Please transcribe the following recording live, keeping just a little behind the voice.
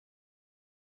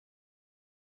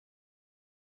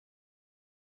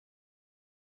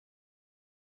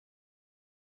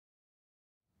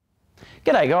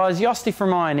G'day guys, Yosti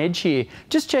from Iron Edge here.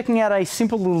 Just checking out a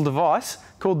simple little device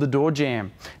called the door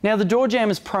jamb. Now the door jamb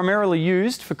is primarily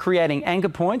used for creating anchor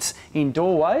points in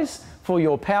doorways for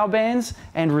your power bands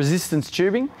and resistance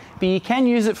tubing, but you can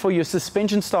use it for your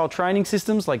suspension style training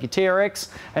systems like your TRX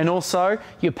and also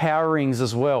your power rings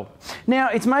as well. Now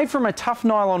it's made from a tough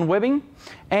nylon webbing,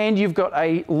 and you've got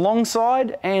a long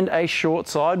side and a short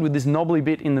side with this knobbly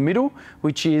bit in the middle,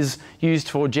 which is used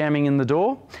for jamming in the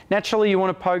door. Naturally you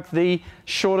want to poke the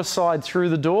shorter side through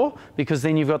the door because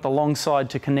then you've got the long side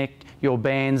to connect your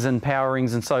bands and power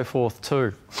rings and so forth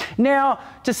too. Now,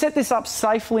 to set this up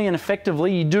safely and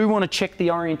effectively, you do want to check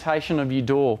the orientation of your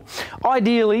door.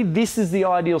 Ideally, this is the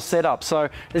ideal setup. So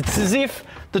it's as if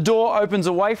the door opens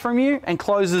away from you and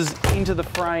closes into the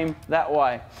frame that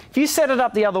way. If you set it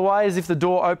up the other way, as if the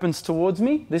door opens towards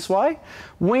me this way,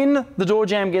 when the door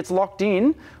jamb gets locked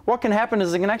in, what can happen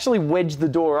is it can actually wedge the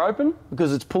door open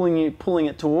because it's pulling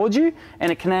it towards you,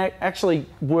 and it can actually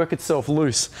work itself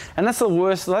loose. And that's the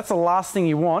worst, that's the last thing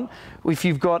you want if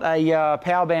you've got a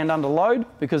power band under load,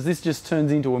 because this just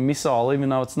turns into a missile. Even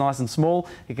though it's nice and small,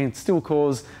 it can still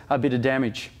cause a bit of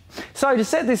damage. So to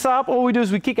set this up, all we do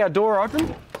is we kick our door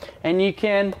open, and you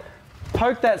can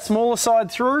poke that smaller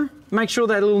side through, make sure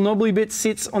that little knobbly bit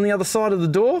sits on the other side of the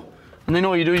door, and then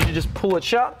all you do is you just pull it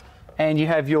shut and you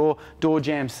have your door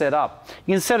jamb set up.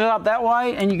 You can set it up that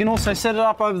way, and you can also set it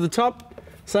up over the top.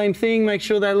 Same thing, make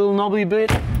sure that little knobbly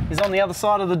bit is on the other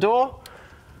side of the door,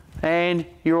 and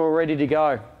you're all ready to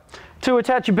go. To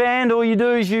attach a band, all you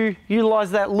do is you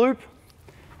utilize that loop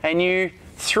and you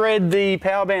thread the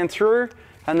power band through,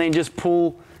 and then just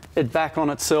pull it back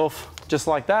on itself just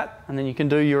like that, and then you can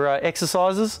do your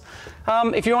exercises.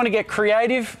 If you want to get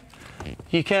creative,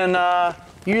 you can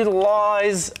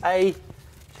utilize a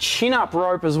chin-up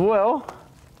rope as well,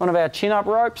 one of our chin-up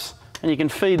ropes, and you can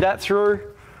feed that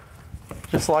through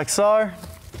just like so,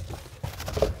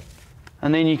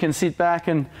 and then you can sit back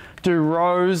and do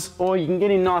rows, or you can get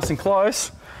in nice and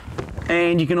close,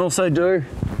 and you can also do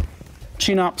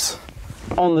chin-ups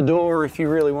on the door if you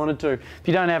really wanted to. If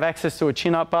you don't have access to a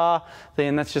chin-up bar,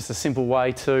 then that's just a simple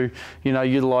way to,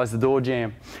 utilize the door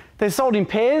jamb. They're sold in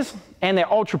pairs and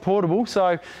they're ultra portable,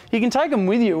 so you can take them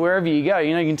with you wherever you go.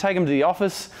 You can take them to the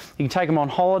office, you can take them on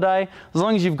holiday. As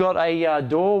long as you've got a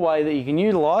doorway that you can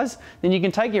utilize, then you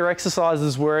can take your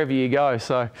exercises wherever you go.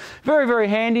 So very, very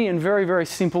handy and very, very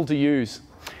simple to use.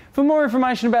 For more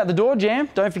information about the door jamb,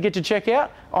 don't forget to check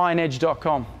out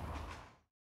ironedge.com.